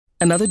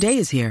Another day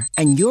is here,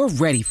 and you're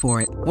ready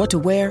for it. What to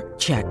wear?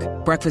 Check.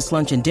 Breakfast,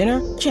 lunch, and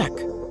dinner? Check.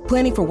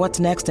 Planning for what's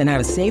next and how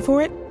to save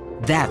for it?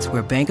 That's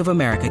where Bank of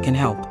America can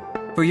help.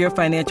 For your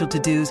financial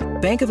to-dos,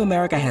 Bank of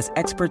America has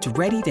experts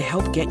ready to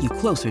help get you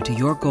closer to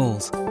your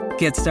goals.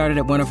 Get started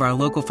at one of our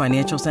local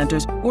financial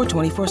centers or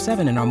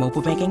 24/7 in our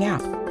mobile banking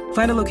app.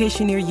 Find a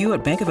location near you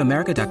at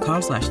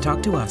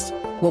bankofamerica.com/talktous.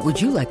 What would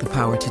you like the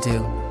power to do?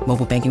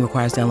 Mobile banking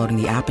requires downloading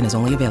the app and is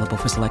only available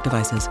for select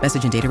devices.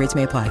 Message and data rates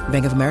may apply.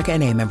 Bank of America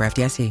N.A., member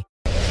FDIC.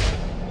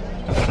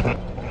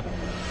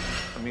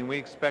 I mean, we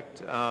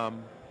expect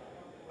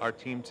our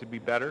team to be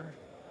better,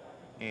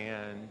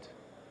 and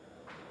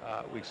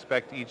we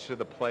expect each of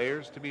the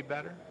players to be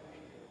better.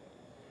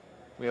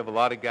 We have a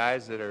lot of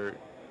guys that are,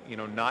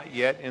 not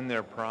yet in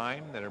their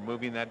prime, that are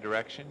moving that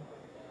direction,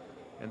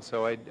 and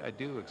so I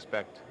do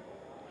expect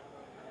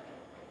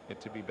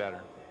it to be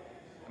better.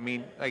 I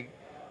mean,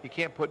 you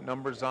can't put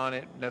numbers on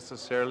it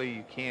necessarily.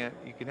 You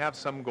can have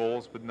some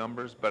goals with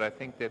numbers, but I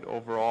think that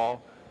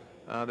overall,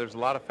 there's a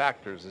lot of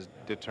factors as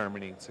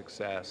determining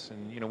success.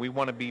 And, we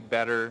want to be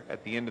better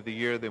at the end of the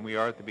year than we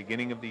are at the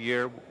beginning of the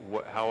year,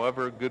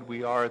 however good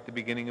we are at the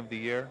beginning of the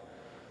year.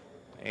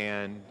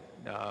 And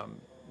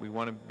we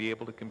want to be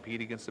able to compete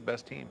against the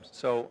best teams.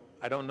 So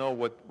I don't know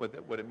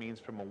what it means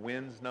from a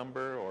wins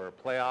number or a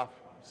playoff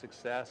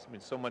success. I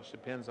mean, so much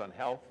depends on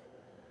health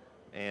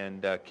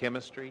and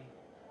chemistry.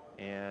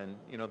 And,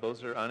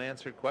 those are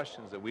unanswered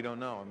questions that we don't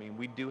know. I mean,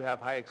 we do have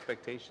high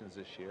expectations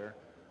this year,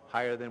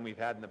 higher than we've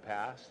had in the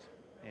past,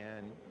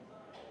 and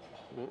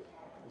we'll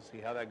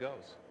see how that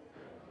goes.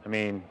 I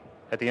mean,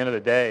 at the end of the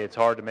day, it's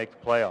hard to make the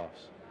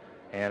playoffs,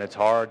 and it's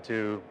hard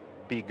to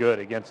be good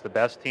against the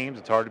best teams.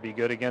 It's hard to be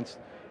good against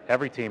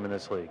every team in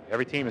this league.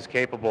 Every team is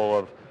capable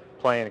of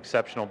playing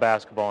exceptional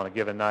basketball on a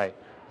given night.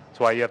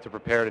 That's why you have to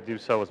prepare to do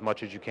so as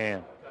much as you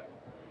can.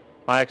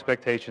 My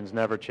expectations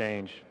never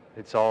change.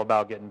 It's all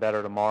about getting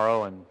better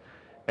tomorrow and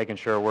making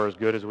sure we're as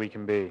good as we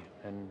can be.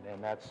 And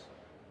that's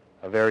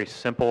a very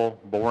simple,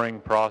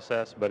 boring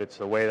process, but it's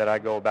the way that I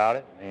go about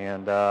it.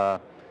 And, I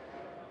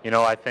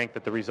think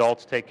that the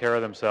results take care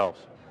of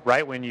themselves.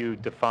 Right when you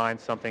define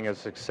something as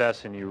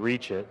success and you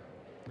reach it,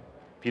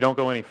 if you don't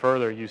go any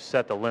further, you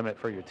set the limit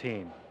for your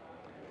team.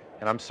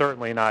 And I'm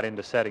certainly not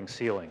into setting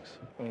ceilings.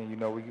 And,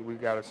 we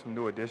got some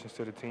new additions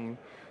to the team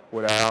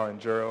with Al and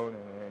Gerald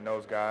and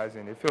those guys,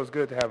 and it feels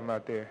good to have them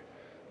out there.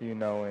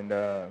 And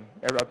I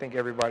think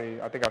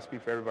I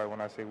speak for everybody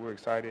when I say we're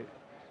excited,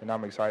 and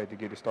I'm excited to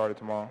get it started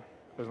tomorrow.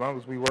 As long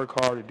as we work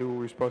hard to do what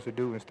we're supposed to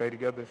do and stay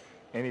together,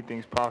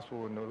 anything's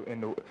possible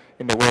in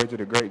the words of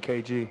the great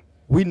KG.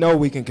 We know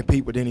we can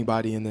compete with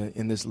anybody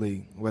in this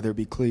league, whether it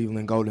be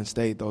Cleveland, Golden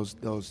State,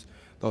 those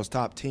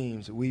top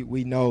teams.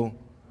 We know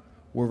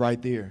we're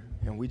right there,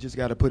 and we just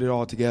got to put it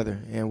all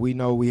together. And we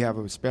know we have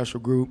a special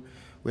group.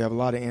 We have a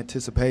lot of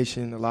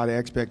anticipation, a lot of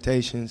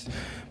expectations,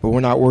 but we're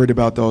not worried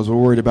about those. We're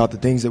worried about the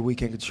things that we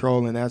can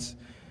control, and that's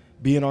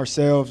being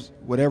ourselves.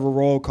 Whatever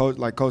role,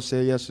 Coach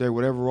said yesterday,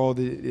 whatever role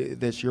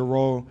that's your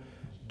role,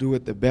 do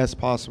it the best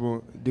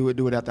possible. Do it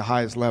at the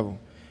highest level.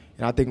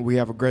 And I think we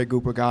have a great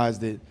group of guys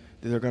that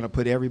are going to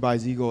put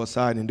everybody's ego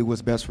aside and do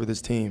what's best for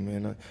this team.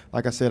 And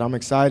like I said, I'm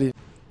excited.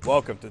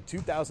 Welcome to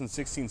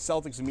 2016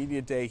 Celtics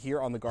Media Day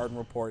here on the Garden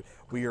Report.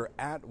 We are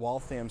at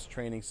Waltham's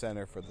Training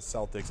Center for the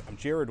Celtics. I'm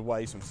Jared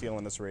Weiss from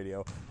CLNS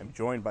Radio. I'm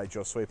joined by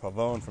Josue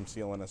Pavone from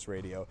CLNS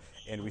Radio.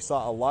 And we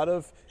saw a lot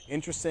of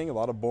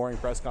boring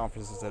press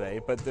conferences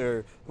today. But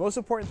the most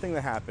important thing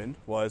that happened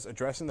was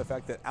addressing the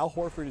fact that Al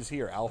Horford is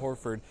here. Al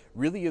Horford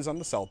really is on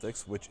the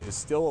Celtics, which is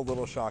still a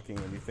little shocking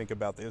when you think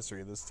about the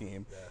history of this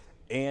team. Yeah.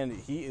 And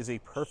he is a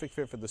perfect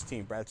fit for this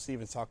team. Brad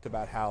Stevens talked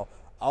about how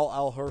all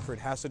Al Horford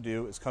has to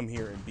do is come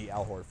here and be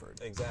Al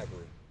Horford. Exactly.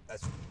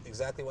 That's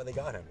exactly why they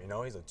got him.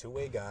 He's a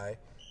two-way guy.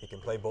 He can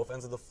play both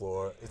ends of the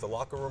floor. He's a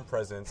locker room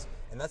presence,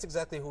 and that's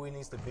exactly who he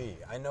needs to be.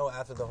 I know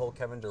after the whole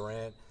Kevin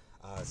Durant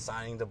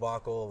signing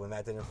debacle, when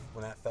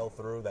that fell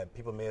through, that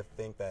people may have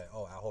think that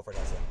Al Horford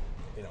has to,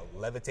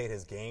 levitate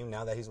his game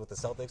now that he's with the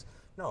Celtics.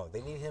 No,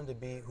 they need him to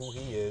be who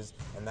he is,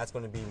 and that's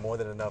going to be more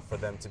than enough for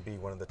them to be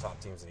one of the top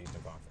teams in the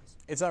Eastern Conference.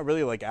 It's not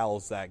really like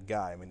Al's that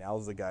guy. I mean,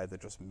 Al's the guy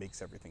that just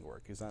makes everything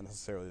work. He's not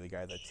necessarily the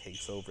guy that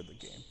takes over the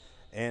game.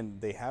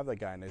 And they have that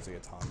guy in Isaiah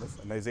Thomas.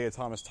 And Isaiah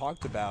Thomas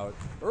talked about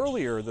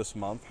earlier this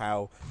month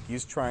how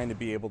he's trying to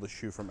be able to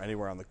shoot from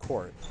anywhere on the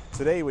court.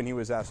 Today, when he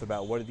was asked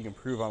about what did he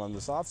improve on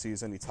this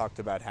offseason, he talked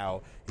about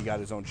how he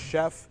got his own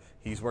chef.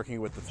 He's working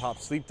with the top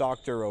sleep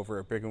doctor over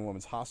at Brigham and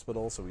Women's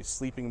Hospital, so he's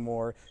sleeping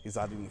more. He's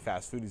not eating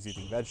fast food. He's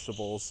eating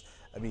vegetables.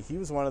 I mean, he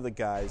was one of the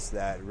guys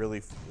that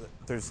really,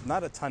 there's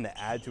not a ton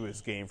to add to his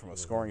game from a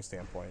scoring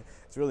standpoint.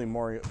 It's really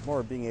more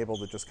being able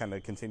to just kind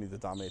of continue to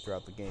dominate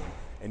throughout the game,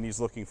 and he's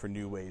looking for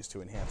new ways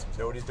to enhance himself. You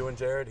know what he's doing,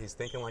 Jared? He's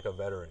thinking like a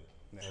veteran,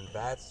 and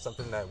that's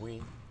something that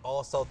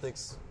all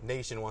Celtics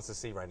Nation wants to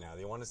see right now.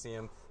 They want to see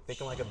him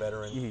thinking like a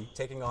veteran,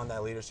 taking on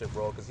that leadership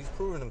role, because he's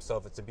proven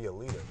himself to be a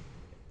leader.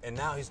 And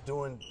now he's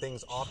doing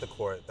things off the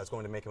court that's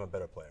going to make him a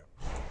better player.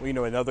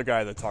 Well, another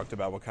guy that talked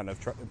about what kind of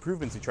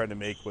improvements he tried to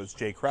make was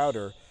Jay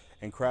Crowder.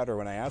 And Crowder,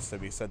 when I asked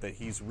him, he said that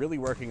he's really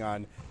working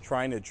on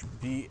trying to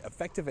be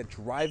effective at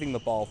driving the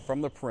ball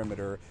from the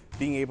perimeter,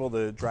 being able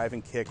to drive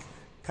and kick,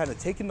 kind of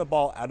taking the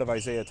ball out of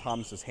Isaiah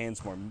Thomas's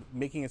hands more,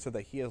 making it so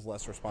that he has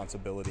less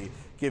responsibility,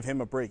 give him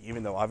a break,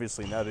 even though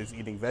obviously now that he's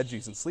eating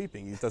veggies and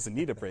sleeping, he doesn't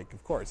need a break,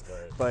 of course.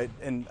 Right.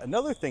 And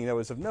another thing that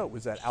was of note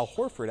was that Al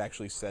Horford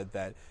actually said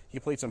that he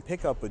played some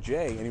pickup with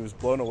Jay, and he was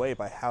blown away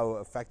by how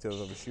effective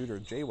of a shooter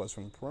Jay was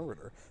from the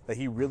perimeter, that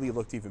he really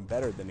looked even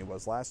better than he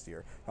was last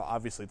year. Now,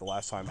 obviously, the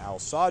last time Al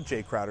saw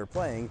Jay Crowder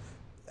playing,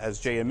 as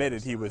Jay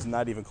admitted, he was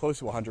not even close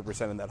to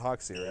 100% in that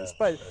Hawks series.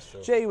 But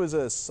Jay was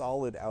a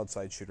solid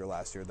outside shooter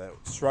last year that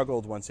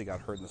struggled once he got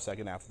hurt in the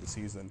second half of the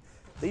season.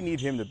 They need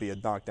him to be a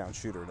knockdown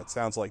shooter, and it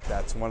sounds like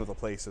that's one of the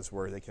places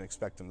where they can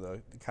expect him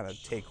to kind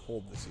of take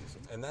hold this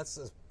season. And that's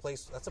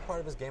a part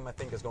of his game I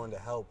think is going to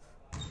help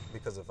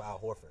because of Al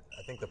Horford.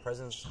 I think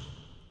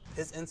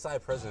his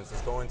inside presence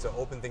is going to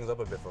open things up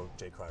a bit for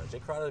Jay Crowder. Jay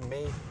Crowder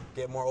may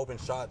get more open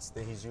shots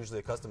than he's usually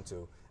accustomed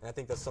to, and I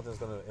think that's something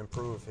that's going to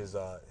improve his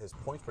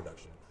points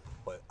production.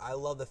 But I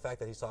love the fact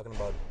that he's talking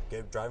about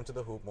driving to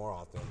the hoop more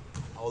often.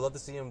 I would love to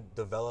see him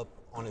develop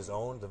his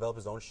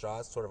own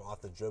shots, sort of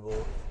off the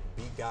dribble,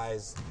 beat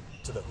guys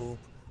to the hoop.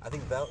 I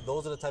think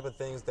those are the type of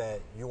things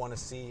that you want to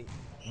see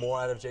more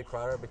out of Jay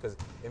Crowder, because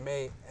it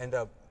may end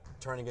up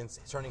turning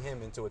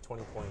him into a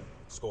 20-point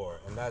scorer,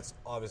 and that's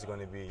obviously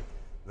going to be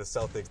the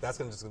Celtics. That's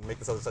going to just make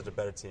the Celtics such a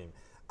better team.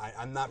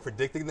 I'm not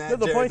predicting that. No,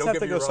 the Jared, points don't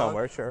have get to me go wrong,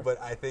 somewhere, sure. But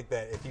I think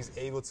that if he's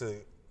able to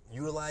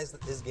utilize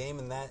his game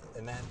in that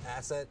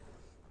asset,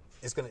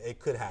 it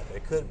could happen.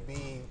 It could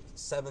be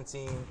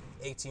 17,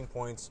 18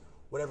 points,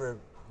 whatever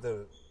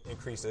the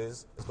increase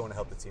is going to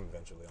help the team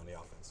eventually on the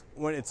offense.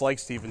 When it's like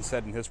Steven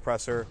said in his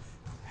presser,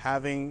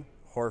 having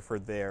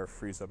Horford there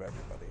frees up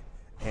everybody.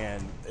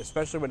 And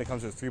especially when it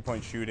comes to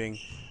three-point shooting,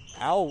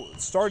 Al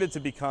started to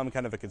become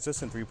kind of a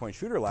consistent three-point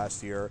shooter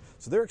last year,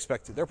 so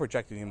they're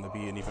projecting him to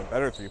be an even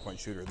better three-point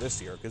shooter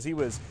this year, because he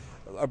was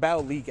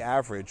about league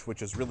average,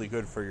 which is really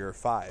good for your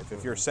five.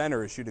 If your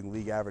center is shooting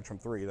league average from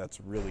three, that's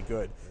really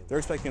good. They're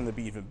expecting him to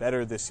be even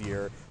better this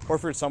year.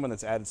 Horford's someone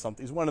that's added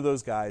something. He's one of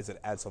those guys that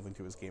adds something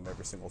to his game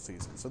every single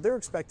season. So they're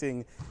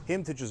expecting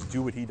him to just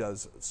do what he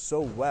does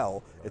so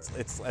well.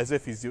 It's as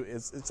if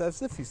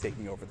he's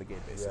taking over the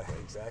game, basically.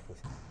 Yeah, exactly.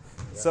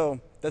 So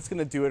that's going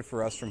to do it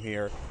for us from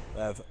here.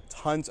 I have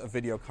tons of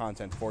video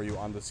content for you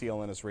on the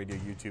CLNS Radio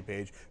YouTube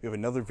page. We have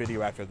another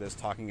video after this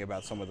talking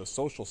about some of the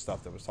social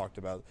stuff that was talked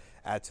about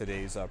at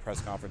today's press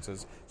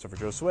conferences. So for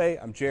Joe Sway,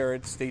 I'm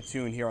Jared. Stay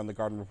tuned here on the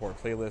Garden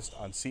Report playlist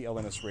on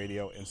CLNS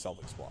Radio and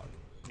Celtics Blog.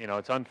 You know,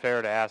 it's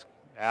unfair to ask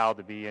Al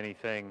to be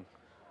anything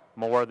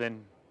more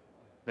than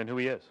who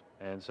he is.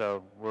 And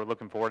so we're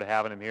looking forward to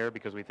having him here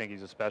because we think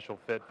he's a special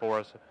fit for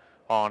us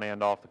on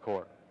and off the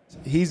court.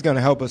 He's going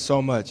to help us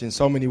so much in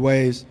so many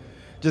ways.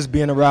 Just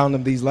being around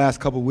him these last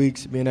couple of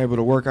weeks, being able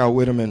to work out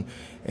with him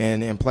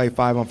and play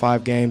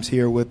 5-on-5 games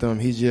here with him,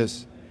 he's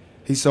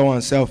so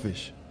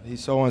unselfish.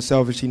 He's so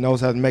unselfish. He knows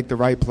how to make the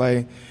right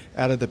play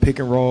out of the pick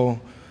and roll.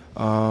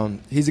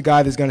 He's a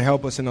guy that's going to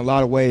help us in a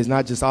lot of ways,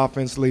 not just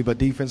offensively but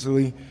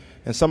defensively,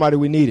 and somebody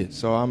we needed.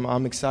 So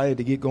I'm excited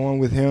to get going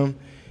with him,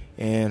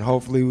 and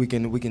hopefully we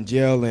can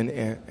gel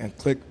and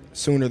click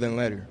sooner than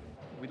later.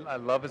 I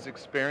love his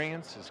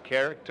experience, his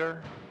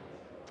character,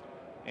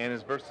 and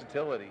his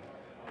versatility.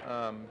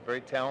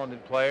 Very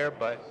talented player,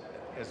 but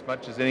as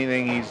much as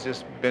anything, he's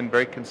just been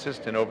very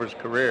consistent over his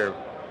career,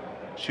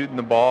 shooting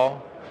the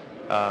ball,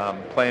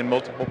 playing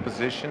multiple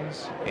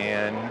positions,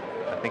 and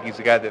I think he's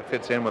a guy that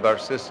fits in with our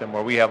system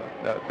where we have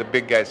the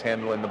big guys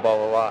handling the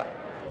ball a lot.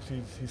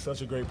 He's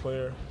such a great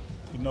player.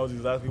 He knows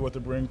exactly what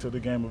to bring to the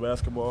game of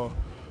basketball,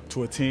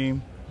 to a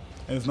team,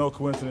 and it's no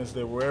coincidence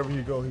that wherever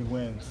you go, he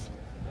wins.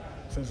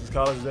 Since his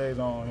college days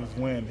on, he's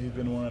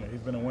been a winner. He's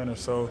been a winner.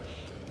 So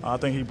I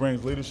think he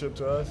brings leadership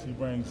to us. He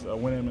brings a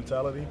winning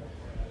mentality,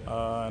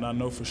 and I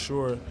know for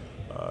sure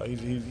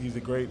he's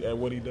great at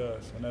what he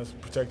does, and that's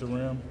protect the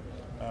rim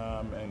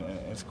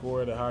and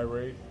score at a high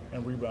rate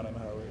and rebound at a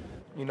high rate.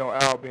 You know,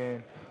 Al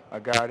being a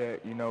guy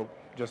that, you know,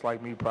 just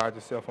like me, prides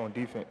himself on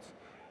defense.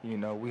 You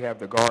know, we have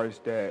the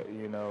guards that,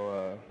 you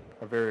know,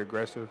 are very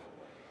aggressive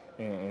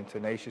and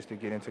tenacious to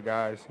get into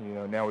guys. You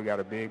know, now we got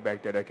a big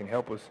back there that can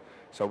help us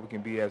so we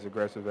can be as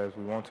aggressive as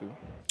we want to.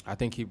 I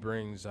think he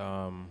brings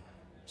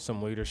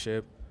some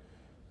leadership,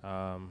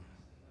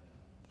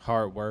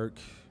 hard work.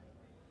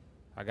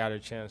 I got a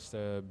chance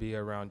to be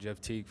around Jeff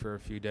Teague for a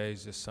few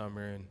days this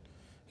summer, and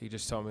he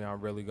just told me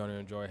I'm really going to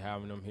enjoy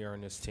having him here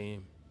on this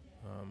team.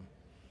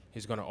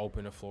 He's going to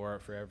open the floor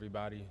up for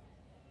everybody.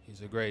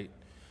 He's a great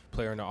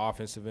player in the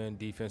offensive end,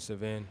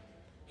 defensive end.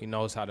 He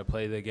knows how to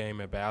play the game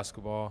of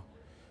basketball.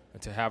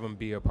 And to have him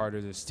be a part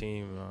of this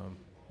team,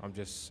 I'm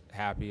just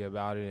happy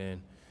about it,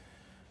 and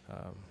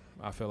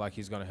I feel like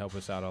he's going to help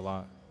us out a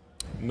lot.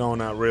 No,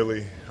 not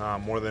really.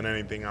 More than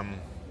anything,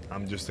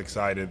 I'm just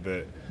excited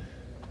that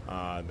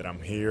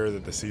I'm here,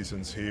 that the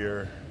season's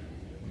here,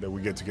 that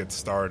we get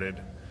started,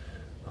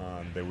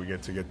 that we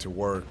get to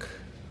work,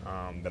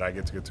 that I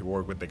get to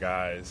work with the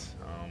guys.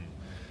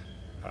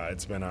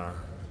 It's been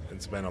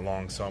It's been a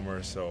long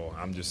summer, so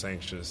I'm just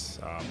anxious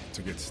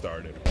to get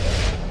started.